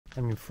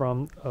I'm in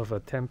front of a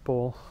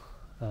temple,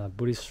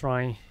 Buddhist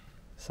shrine,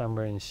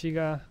 somewhere in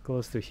Shiga,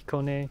 close to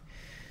Hikone.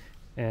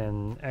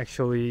 And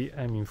actually,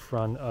 I'm in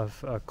front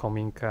of a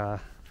Kominka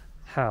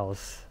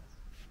house.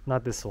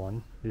 Not this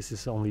one. This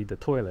is only the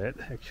toilet,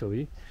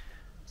 actually.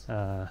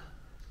 But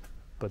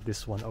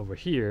this one over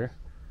here,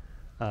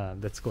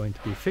 that's going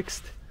to be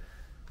fixed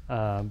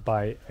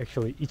by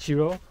actually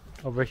Ichiro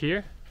over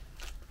here.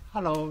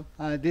 Hello,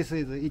 this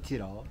is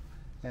Ichiro,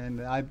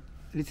 and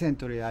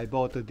recently I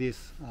bought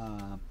this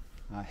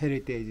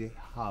heritage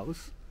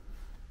house,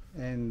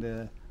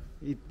 and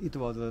it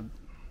was a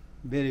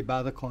very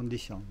bad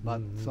condition,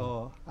 but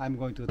so I'm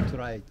going to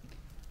try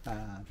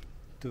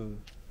to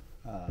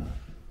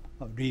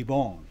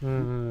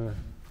reborn.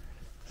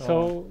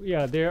 So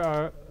yeah, there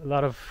are a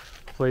lot of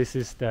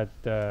places that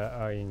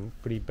are in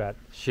pretty bad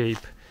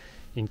shape,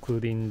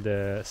 including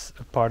the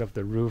part of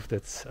the roof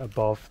that's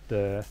above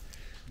the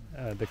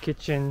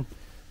kitchen.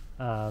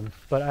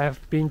 But I have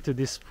been to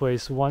this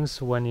place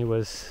once when it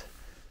was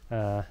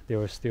there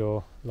were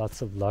still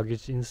lots of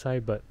luggage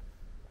inside, but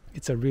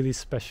it's a really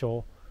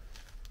special,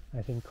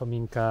 I think,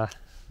 Kominka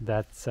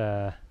that's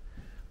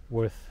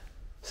worth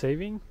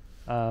saving.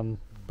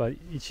 But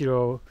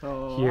Ichiro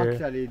So here,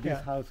 actually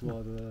this house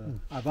was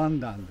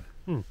abandoned.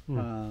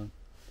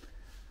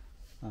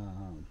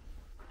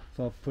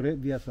 So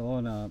previous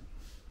owner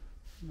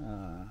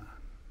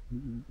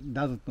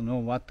doesn't know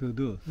what to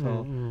do.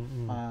 So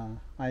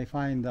I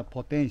find the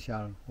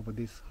potential of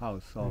this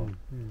house. So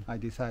I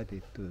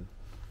decided to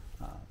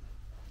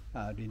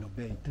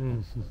renovate.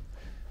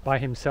 by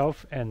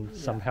himself and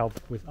some help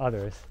with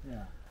others.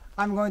 Yeah.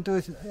 I'm going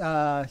to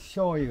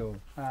show you.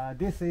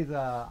 This is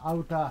a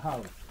outer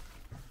house.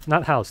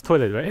 Not house,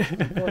 toilet,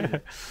 right?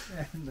 Toilet.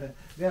 And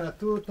there are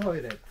two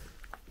toilets.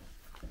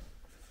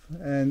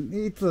 And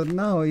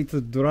now it's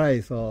dry,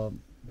 so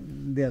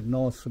there's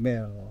no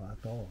smell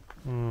at all.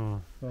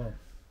 So,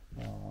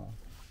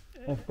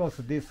 of course,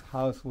 this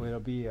house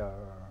will be a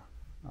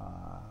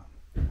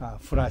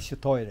flush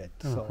toilet.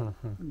 So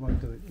I'm going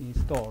to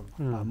install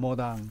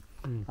modern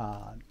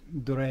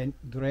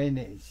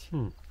drainage.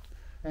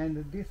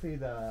 And this is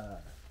the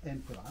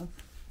entrance.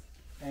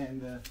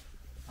 And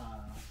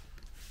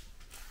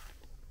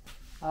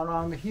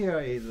around here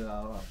is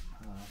a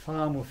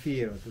farm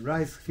field,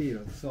 rice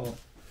field. So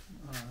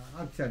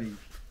actually,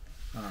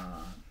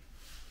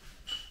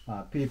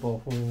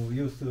 people who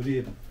used to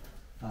live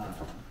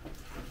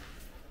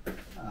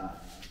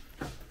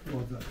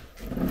was a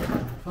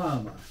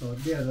farmer. So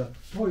there's a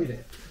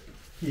toilet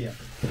here,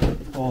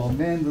 or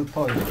men's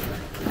toilet.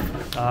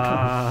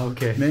 Ah,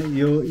 okay.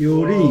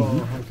 Urine.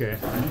 Oh, okay.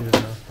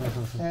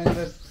 And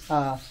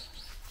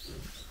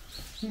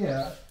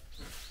here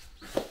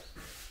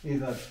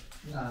is a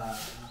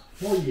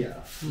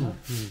foyer.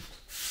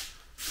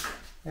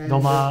 And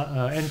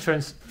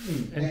entrance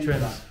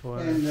for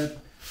and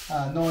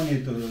no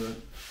need to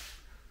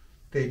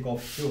take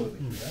off shoes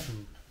here.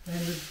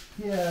 And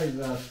here is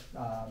a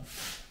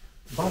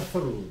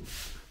bathroom.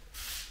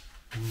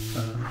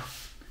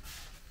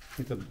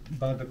 It's a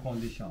bad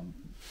condition.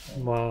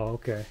 wow,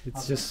 okay.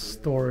 It's just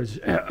storage.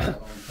 And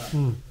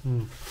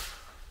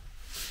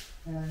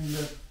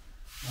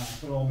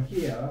from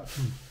here,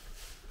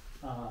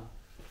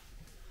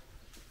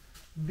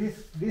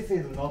 this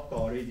is not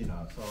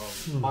original, so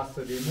must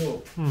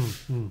remove.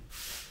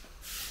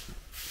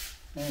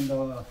 And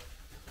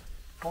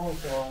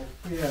also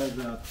here is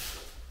a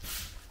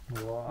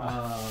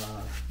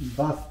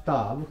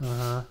bathtub,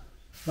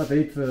 but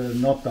it's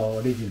not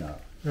original.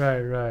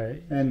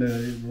 Right. And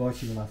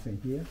washing machine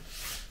here.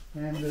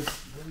 And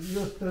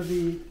used to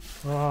be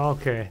Oh,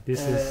 okay.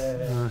 This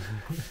is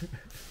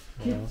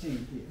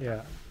kitchen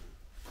here.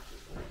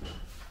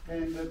 yeah.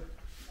 And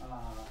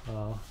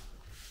Wow.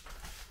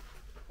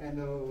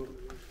 and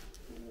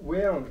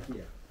well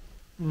here.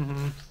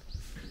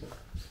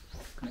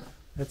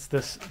 That's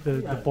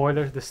the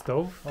boiler, the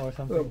stove, or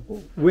something.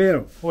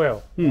 Well.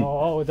 Well.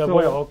 Oh, the So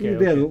well. Okay.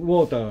 there's Okay.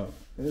 water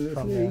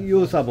From there.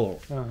 usable.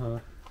 Uh-huh.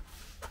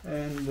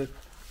 And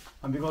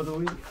because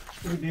we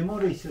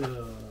demolished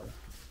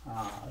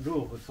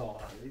roof,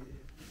 so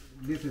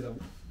this is a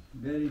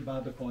very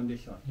bad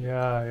condition.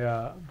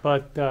 Yeah.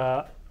 But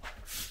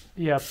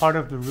yeah, part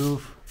of the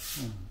roof.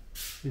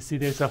 You see,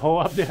 there's a hole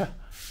up there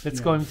that's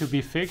going to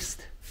be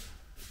fixed.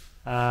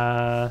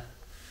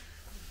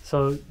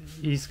 So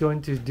he's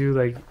going to do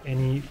like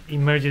any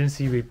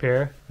emergency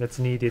repair that's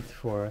needed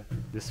for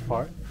this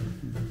part.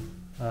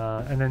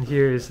 And then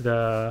here is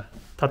the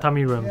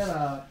tatami rooms. There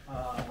are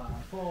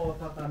 4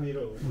 tatami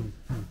rooms.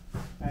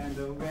 And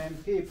when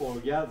people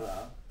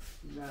gather,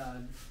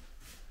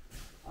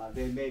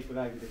 they make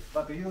like this.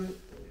 But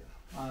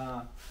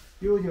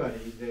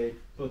usually they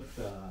put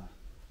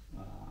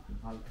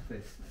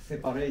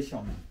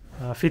separation.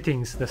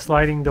 Fittings, the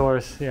sliding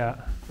doors, yeah.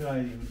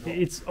 Sliding door.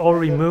 It's all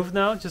removed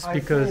now just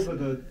because.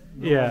 the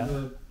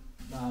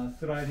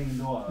sliding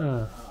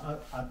door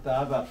at the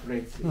other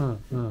places.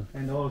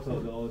 And also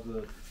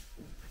those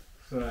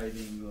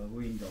sliding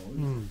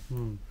windows.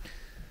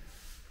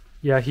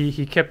 Yeah,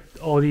 he kept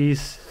all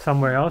these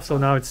somewhere else, so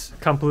now it's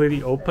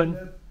completely open.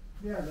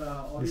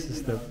 This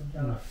is the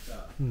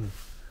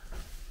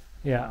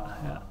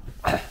yeah,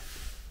 yeah.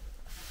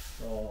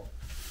 So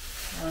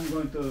I'm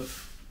going to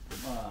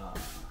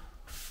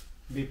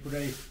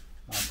replace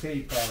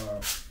paper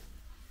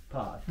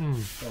part.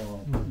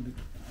 So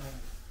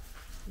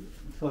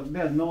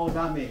there's no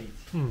damage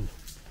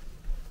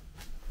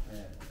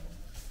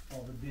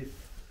of this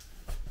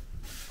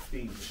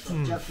thing.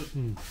 So just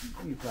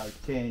if I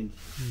change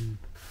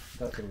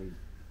that way.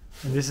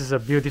 And this is a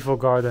beautiful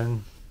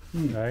garden,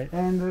 right?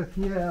 And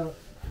here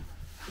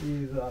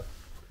is a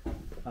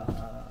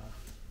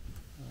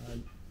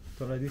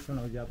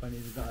traditional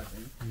Japanese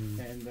garden,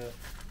 and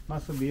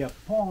must be a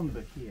pond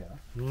here,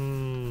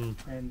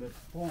 and a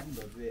pond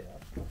there.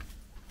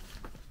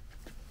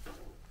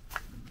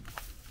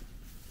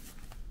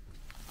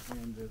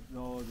 And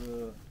those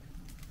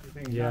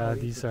things Yeah,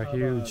 these are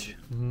huge.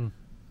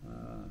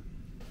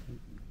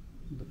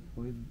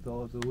 with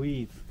those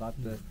weeds, but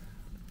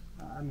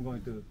I'm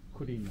going to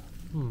clean up.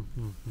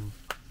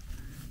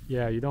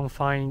 Yeah, you don't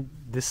find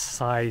this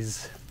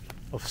size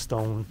of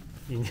stone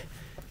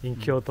in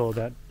Kyoto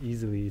that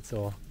easily. It's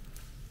all.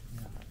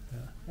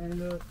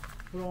 And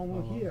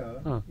from here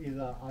is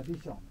an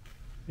addition,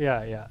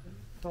 Yeah, yeah,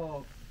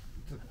 so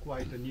it's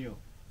quite new.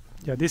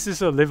 yeah. This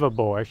is a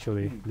livable,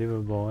 actually,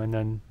 livable, and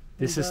then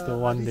this And is the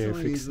one they're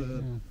addition is,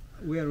 fixing.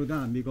 well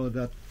done, because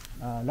that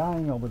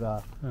line of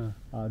the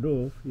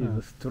roof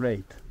is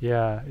straight,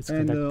 Yeah, it's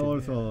and connected.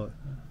 also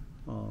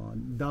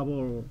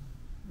double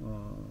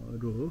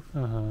roof.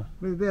 Uh-huh.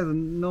 But there's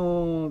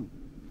no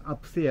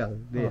upstairs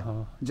there,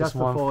 Uh-huh. just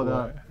one for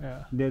floor. the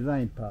Yeah,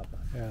 design purpose.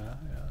 yeah,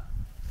 yeah.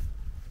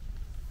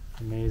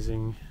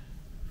 Amazing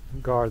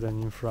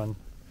garden in front.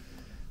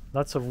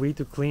 Lots of weed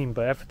to clean,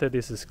 but after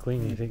this is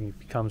clean, I think it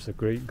becomes a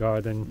great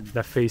garden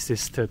that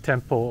faces the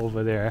temple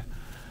over there.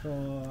 So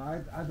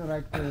I'd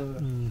like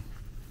to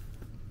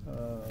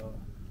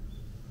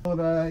for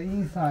the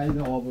inside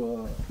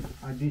of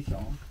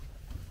addition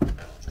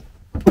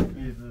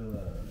is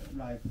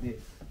like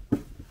this.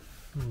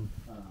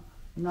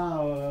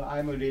 Now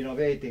I'm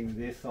renovating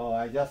this, so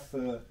I just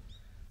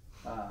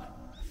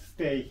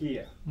stay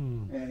here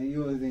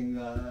using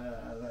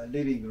the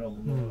living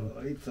room.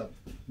 It's a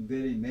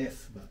very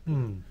mess, but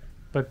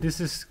But this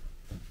is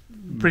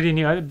pretty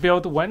new.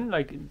 Built when?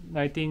 Like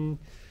 1970s,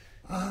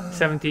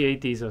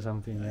 80s or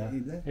something. Yeah,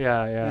 is it?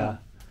 yeah, yeah.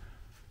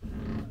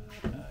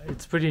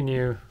 It's pretty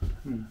new.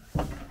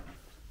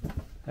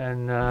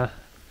 And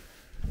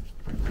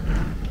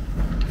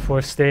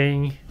for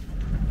staying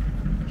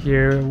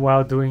here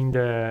while doing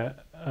the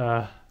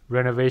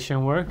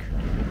renovation work,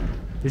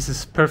 this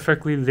is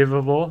perfectly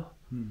livable.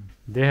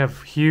 They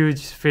have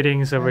huge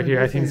fittings over And here.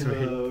 I this think is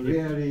it's a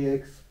really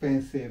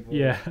expensive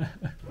yeah,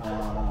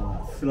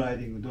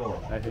 sliding door.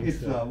 I think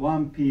It's so.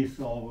 one piece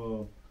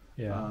of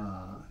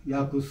yeah,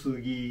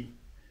 yakusugi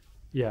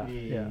yeah,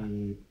 yeah,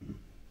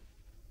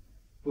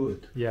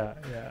 wood, yeah,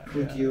 yeah.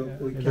 which yeah,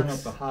 we It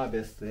cannot looks,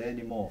 harvest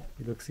anymore.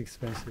 it looks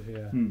expensive.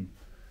 Yeah. Hmm.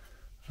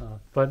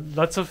 But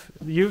lots of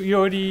you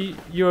already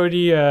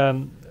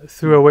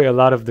threw away a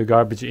lot of the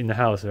garbage in the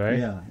house, right?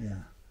 Yeah, yeah.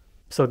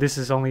 So this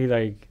is only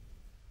like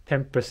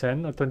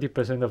 10% or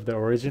 20% of the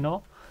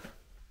original,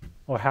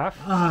 or half.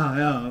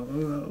 Yeah.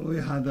 We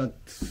had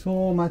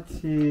so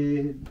much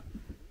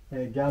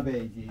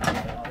garbage,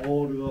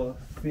 old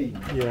things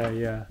Yeah,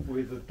 yeah,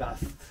 with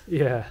dust.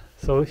 yeah.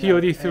 So he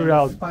already threw and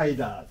out.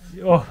 spiders.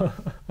 Oh,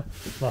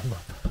 mama.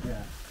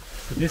 Yeah.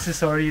 So this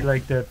is already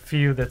like the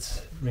few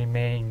that's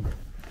remained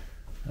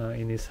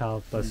in his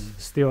house, but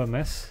still a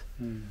mess.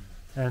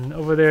 And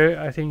over there,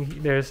 I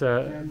think there's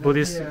a And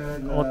Buddhist here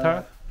the,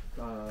 altar.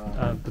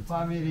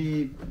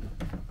 family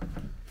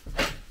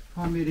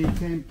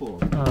temple.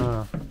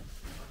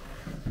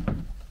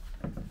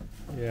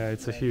 Yeah,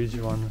 it's a huge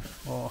one.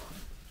 Oh.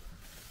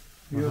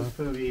 Used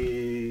to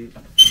be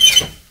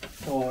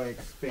so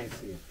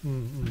expensive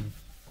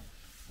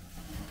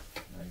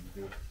like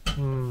this.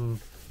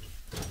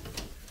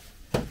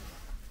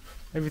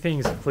 Everything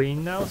is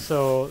clean now,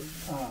 so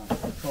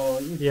So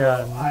it's,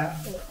 Yeah.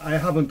 I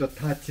haven't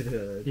touched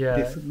yeah,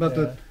 this, but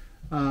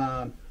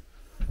yeah.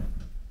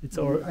 It's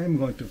all I'm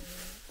going to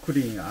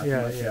clean as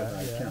yeah, much yeah, as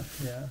I yeah, can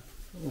yeah.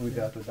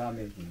 without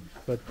damaging.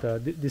 But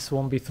this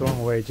won't be thrown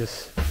away.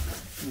 Just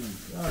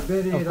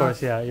Very of course,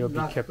 last- yeah, you'll be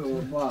last kept.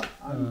 part,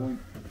 I'm going.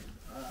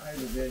 I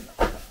will get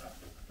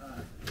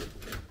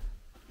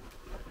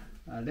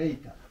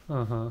later.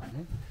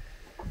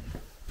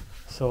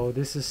 So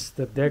this is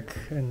the deck,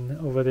 and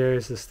over there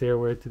is the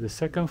stairway to the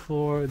second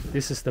floor.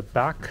 This is the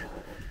back.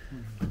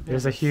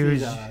 There's a huge,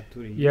 Cedar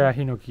tree. yeah,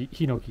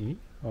 hinoki,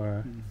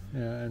 or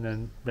yeah, and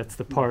then that's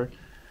the part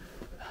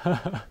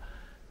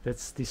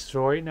that's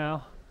destroyed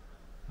now.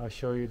 I'll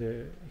show you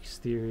the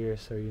exterior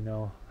so you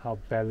know how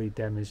badly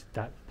damaged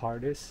that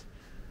part is.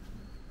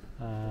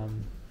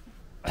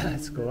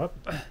 Let's go up.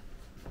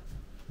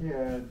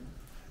 Here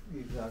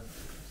is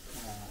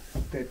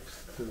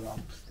steps to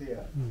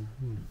upstairs.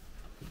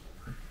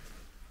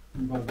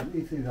 But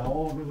this is an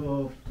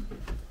old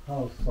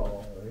house,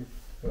 so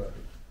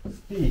it's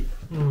steep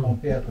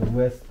compared to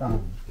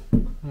Western.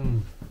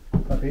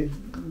 But it's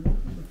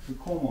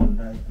common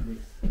like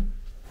this.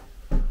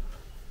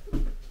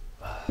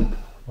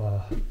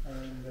 Wow.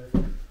 And there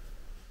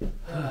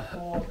are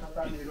 4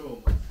 tatami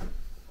rooms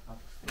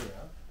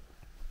upstairs.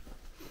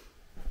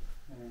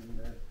 And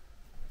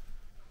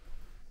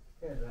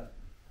there's a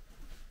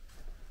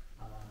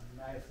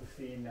nice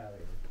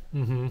scenery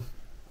to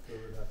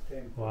the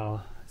temple.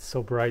 Wow, it's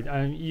so bright.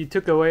 You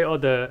took away all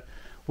the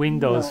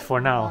windows No,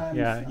 for now.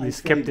 Yeah, I you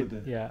kept it. saved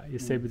it. Yeah, you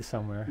saved it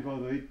somewhere.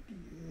 Because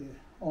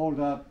all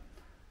the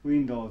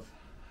windows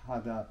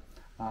had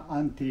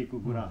antique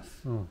glass.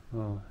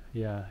 Oh,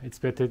 yeah, it's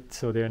better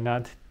so they're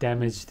not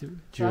damaged So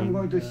during. I'm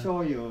going to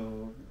show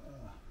you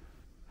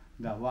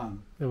the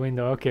one. The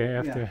window. Okay,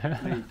 after. Yeah,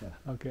 later.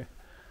 Okay.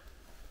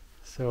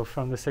 So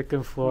from the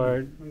second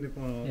floor,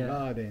 yeah,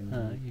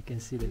 garden. you can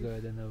see the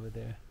garden over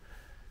there.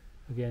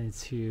 Again,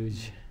 it's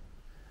huge.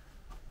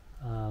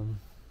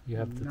 You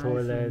have the Nice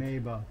toilet.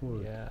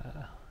 neighborhood.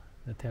 Yeah,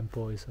 the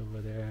temple is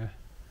over there.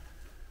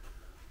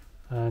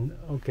 And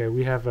okay,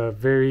 we have a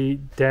very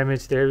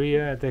damaged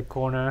area at the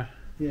corner.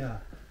 Yeah,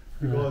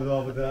 because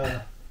of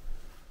the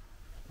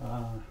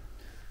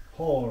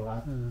hole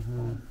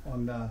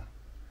on the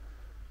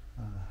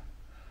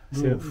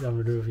roof. On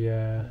the roof,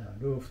 yeah.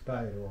 Roof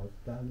tile was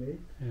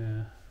damaged.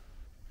 Yeah.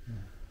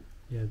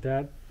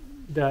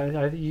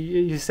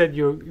 You said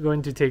you're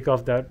going to take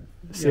off that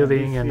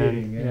ceiling and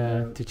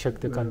then to check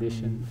the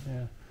condition.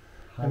 Yeah.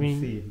 I mean,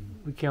 ceiling.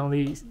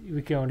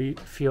 we can only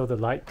feel the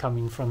light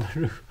coming from the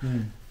roof.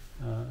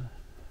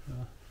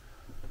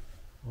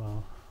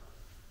 Wow.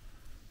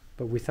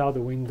 But without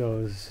the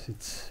windows,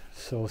 it's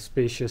so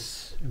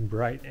spacious and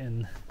bright,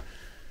 and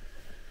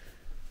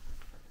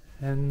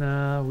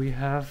we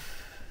have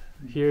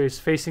here is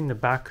facing the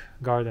back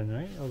garden,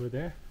 right over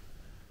there,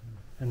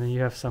 and then you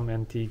have some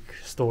antique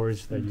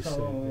storage that you so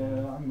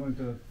said. I'm going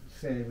to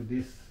save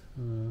this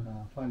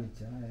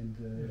furniture and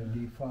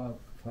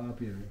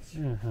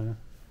refurbish.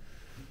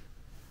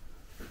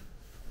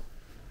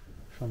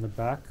 From the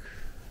back,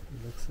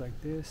 it looks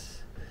like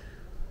this.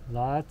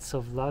 Lots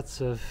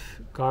of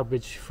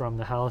garbage from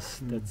the house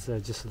that's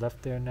just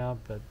left there now,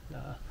 but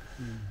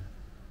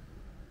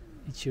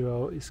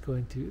Ichiro is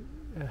going to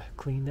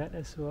clean that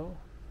as well.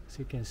 So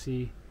you can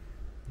see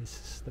this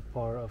is the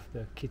part of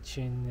the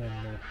kitchen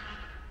and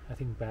I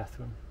think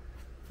bathroom.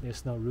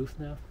 There's no roof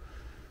now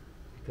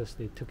because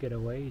they took it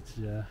away. It's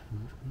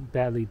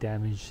badly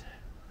damaged.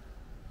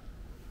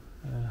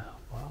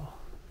 Wow.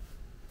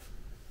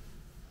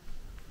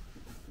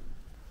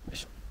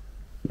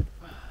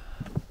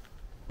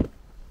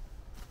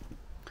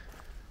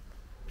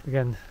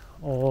 Again,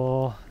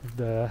 all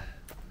the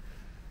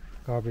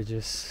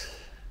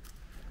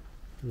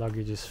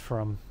luggages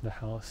from the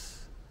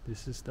house.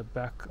 This is the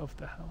back of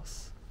the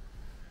house.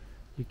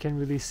 You can't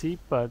really see,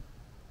 but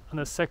on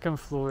the second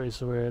floor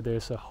is where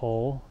there's a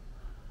hole.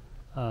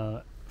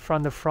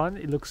 From the front,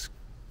 it looks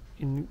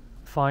in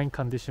fine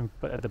condition,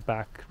 but at the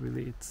back,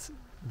 really, it's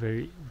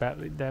very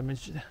badly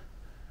damaged.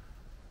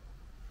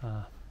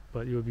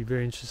 But it will be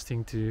very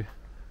interesting to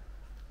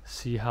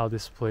see how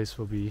this place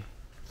will be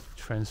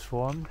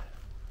transformed.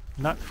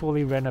 Not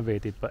fully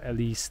renovated, but at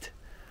least.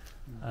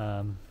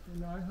 I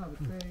have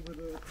saved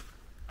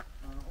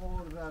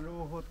all the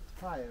roof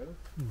tiles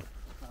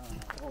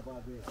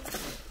over there.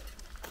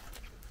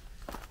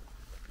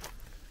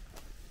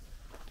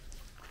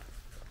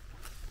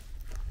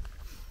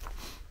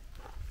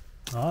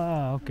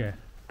 Ah, okay.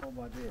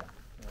 Over there.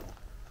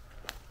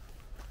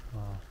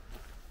 Wow.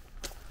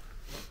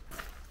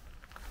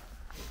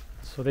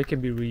 So they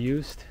can be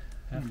reused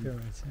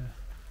afterwards, yeah.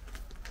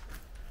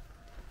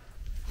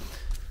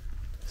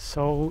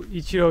 So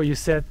Ichiro, you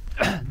said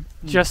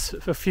just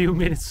a few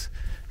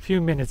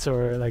minutes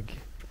or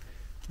like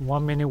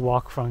 1 minute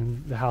walk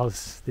from the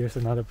house, there's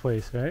another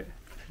place, right?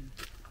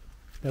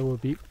 That we'll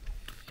be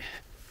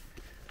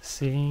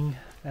seeing,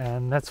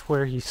 and that's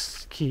where he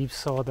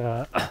keeps all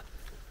the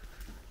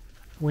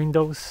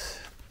windows,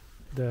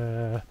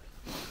 the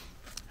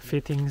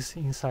fittings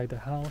inside the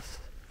house.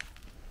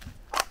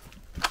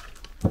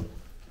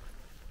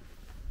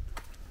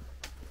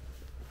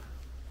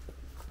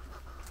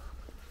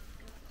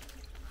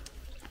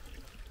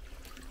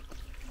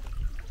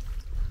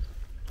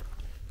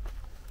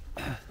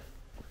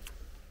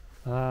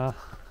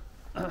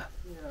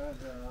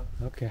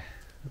 Okay.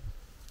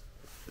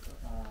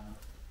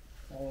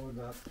 All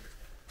the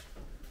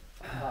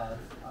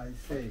parts I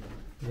saved.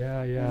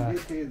 Yeah. And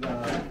this is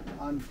the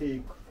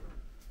antique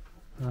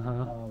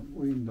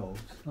windows,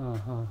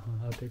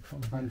 I'll take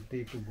from here.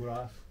 antique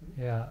glass,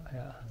 Yeah.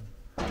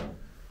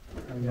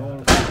 and Yeah.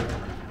 also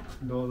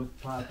those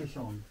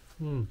partitions.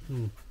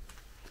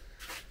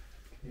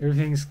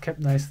 Everything's kept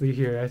nicely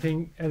here. I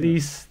think at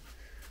least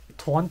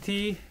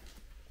 20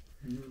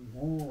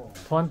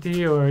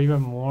 or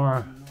even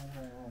more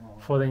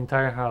for the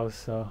entire house.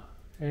 So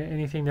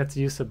anything that's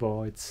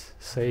usable, it's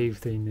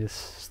saved in this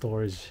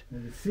storage.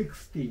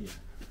 60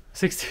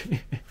 60.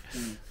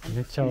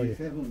 めっちゃ多い。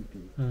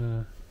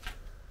 70.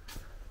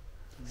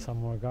 Some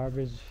more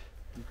garbage.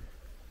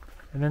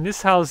 And then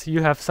this house,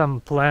 you have some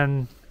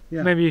plan,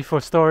 Yeah. maybe for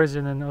storage,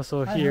 and then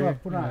also I here. have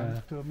a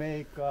plan to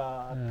make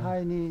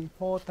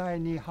four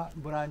tiny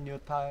brand new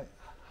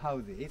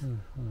houses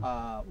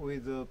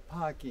with a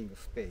parking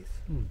space.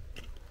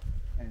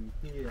 And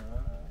here,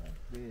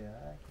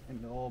 there,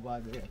 and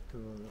over there,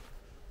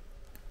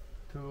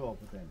 two of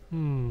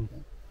them.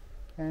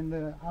 And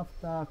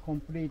after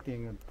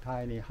completing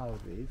tiny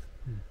houses,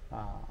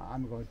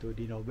 I'm going to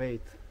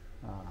renovate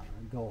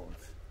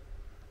those.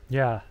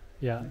 Yeah,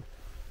 yeah.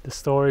 The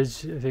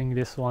storage, I think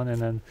this one,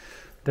 and then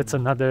that's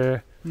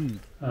another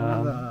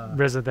Another-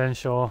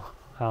 residential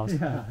house.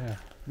 Yeah. Yeah.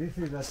 This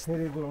is a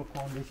terrible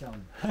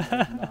condition.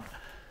 now.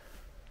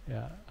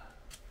 Yeah.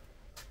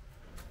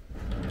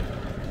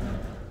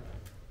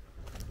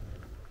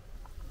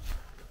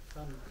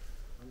 Something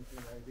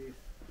like this.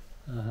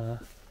 Uh-huh.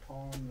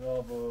 Tons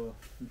of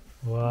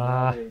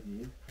Wow.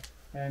 garages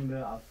and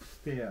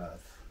upstairs.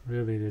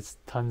 Really, there's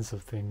tons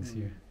of things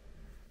here.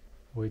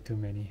 Way too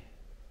many.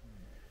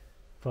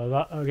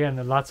 But again,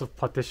 lots of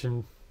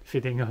partition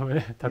fitting over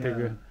there.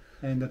 Tategu.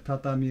 And the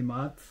tatami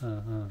mats.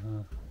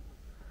 And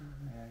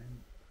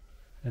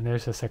And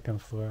there's a second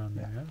floor on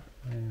there.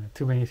 Yeah?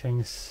 Too many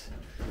things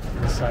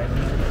inside.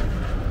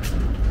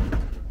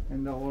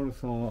 and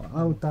also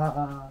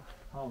outer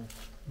house.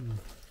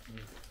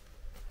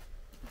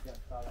 Just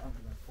around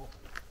the corner.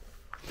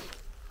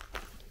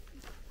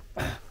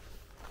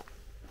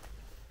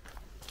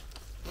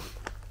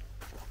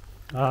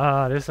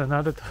 Ah, there's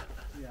another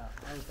Yeah,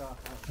 outer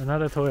house.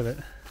 another toilet.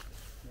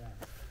 Yeah.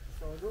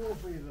 So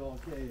roof is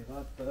okay,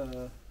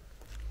 but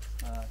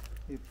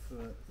it's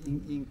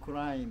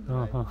inclined.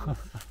 Like Uh-huh.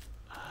 this.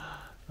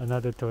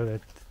 Another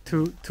toilet.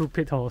 Two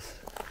pit holes.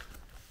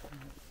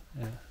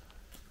 Yeah.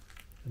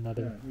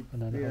 Another Yeah,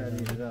 another there hole.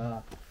 is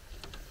yeah.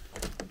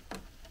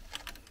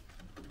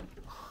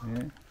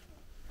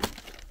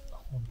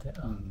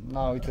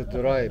 Now it's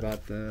dry,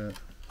 but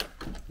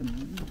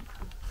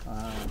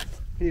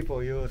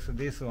people use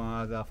this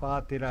one as a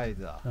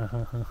fertilizer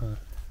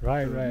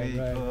Right, to right, make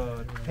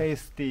right.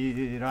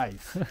 tasty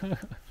rice.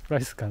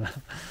 Rice kana.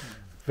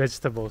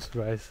 Vegetables,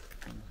 rice.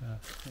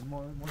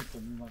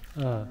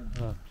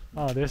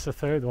 Oh, there's a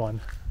third one.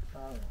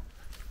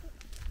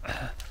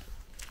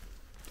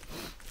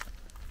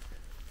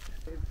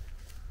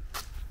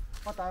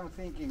 What I'm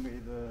thinking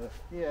is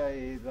here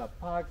is a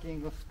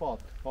parking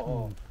spot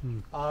for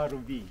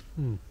RV.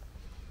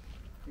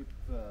 It's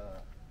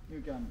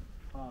you can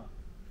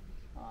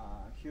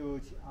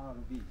huge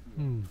RV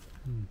here,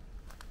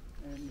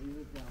 and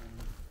you can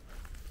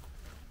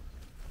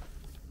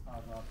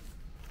have a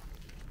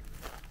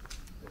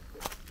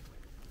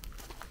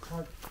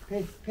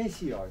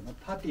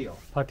patio,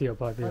 patio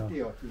Patio.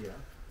 here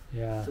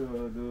Yeah,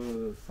 to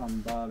do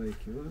some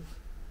barbecues.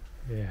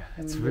 yeah.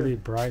 It's And, really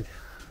bright.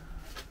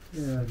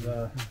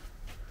 Yeah,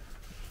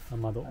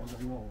 Amado. I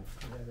don't know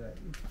whether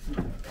it's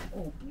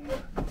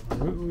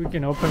We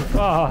can open.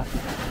 Ah.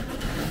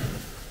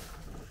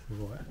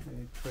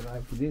 it's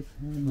like this.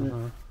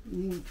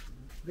 And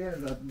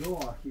there's a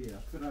door here,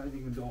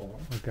 sliding door.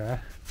 Okay.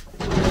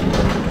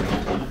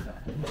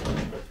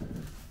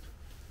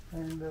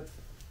 And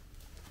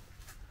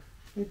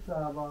it's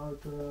about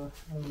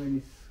how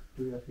many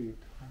square feet?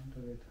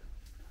 100.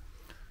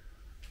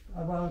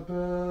 About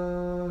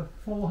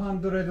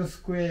 400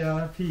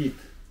 square feet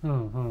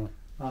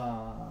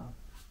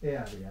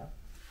area,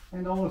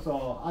 and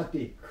also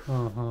attic.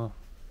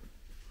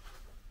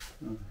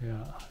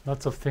 Yeah,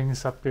 lots of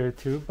things up there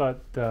too,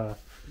 but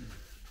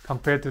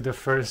compared to the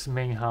first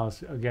main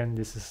house, again,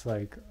 this is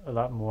like a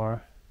lot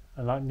newer,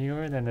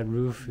 than the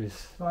roof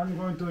is. So I'm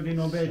going to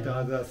renovate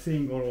as a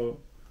single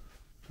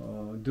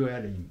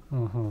dwelling.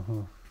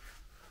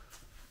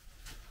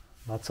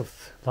 Lots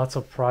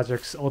of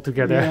projects all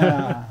together.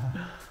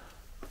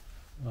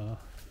 Yeah.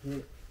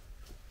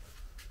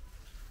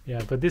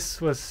 Yeah, but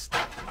this was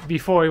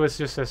before. It was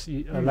just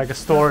like a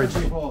storage.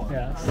 Before.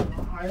 Yeah.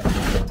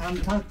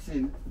 I'm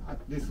touching at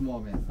this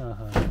moment.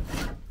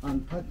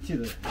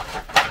 Untouched.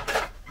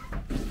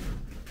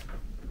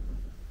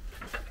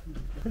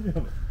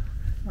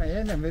 まあ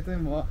ええねん別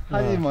にもう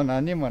針も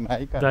何もな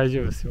いから。大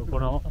丈夫ですよ。こ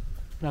の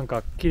なん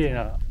か綺麗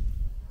な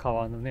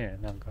川のね、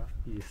なんか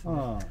いいですね。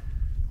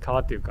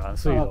川っていうか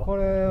水路。こ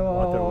れ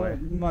は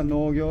Waterway. まあ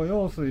農業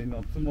用水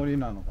のつもり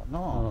なのか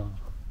な。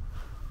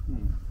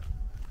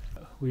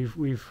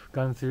We've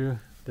gone through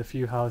the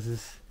few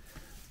houses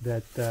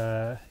that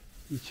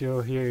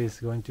Ichiro here is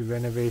going to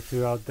renovate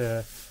throughout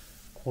the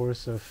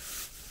course of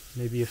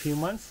maybe a few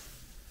months.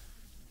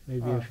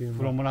 Maybe a few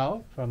from months.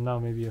 now. From now,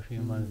 maybe a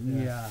few months.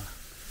 Yeah.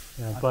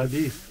 Yeah, At but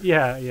least.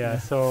 yeah.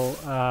 So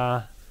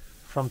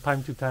from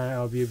time to time,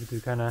 I'll be able to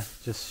kind of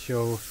just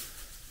show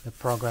the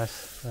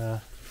progress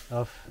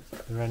of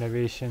the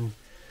renovation,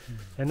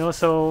 and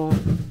also,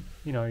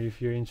 you know,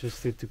 if you're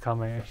interested to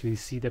come and actually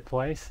see the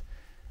place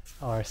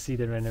or see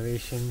the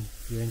renovation,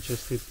 you're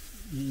interested,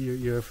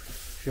 you're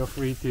feel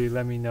free to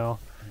let me know.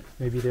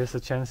 Maybe there's a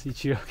chance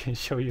Ichiro can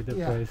show you the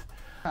Yeah. place.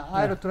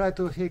 I'll try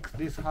to fix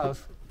this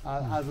house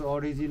as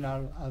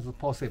original as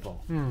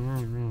possible.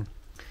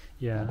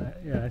 Yeah,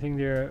 I think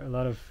there are a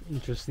lot of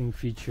interesting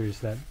features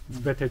that it's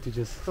better to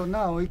just. So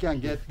now we can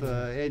get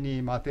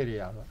any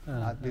material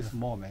at this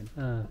moment,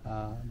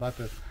 but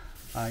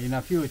in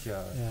the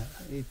future,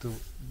 it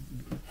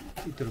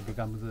will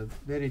become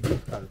very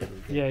difficult to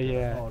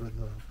get all the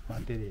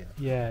material.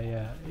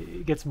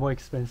 It gets more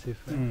expensive.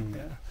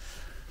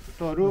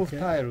 So roof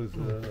tiles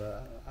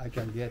I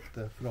can get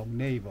from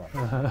neighbor.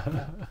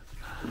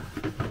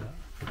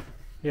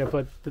 Yeah,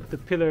 but the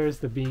pillars,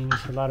 the beams,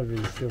 a lot of it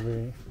is still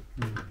very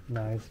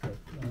nice.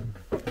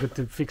 But good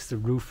to fix the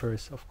roof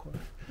first, of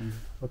course.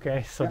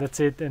 Okay, so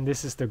that's it. And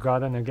this is the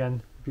garden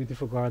again,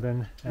 beautiful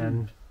garden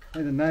and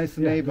a nice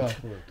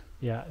neighborhood.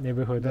 Yeah,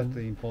 neighborhood. That's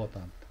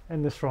important.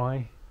 And the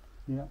shrine.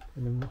 Yeah.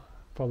 And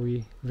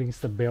probably rings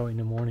the bell in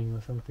the morning or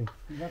something.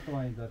 That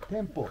one is the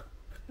temple.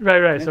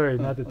 Right. Sorry,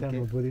 not the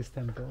temple, Buddhist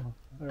temple.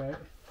 All right.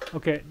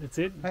 Okay, that's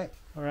it. Hey.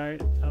 All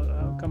right.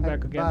 I'll come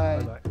back again.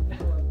 Bye. Bye.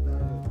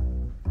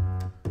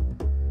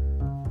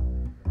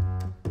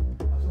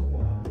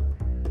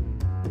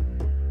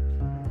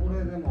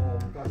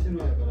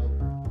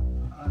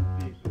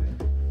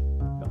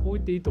 Yeah, 置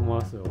いていいと思い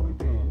ますよ。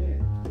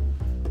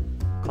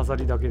飾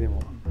りだけでも。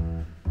こ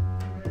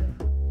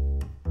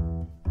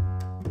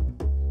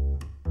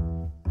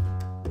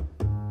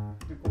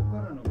こか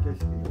らの景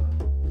色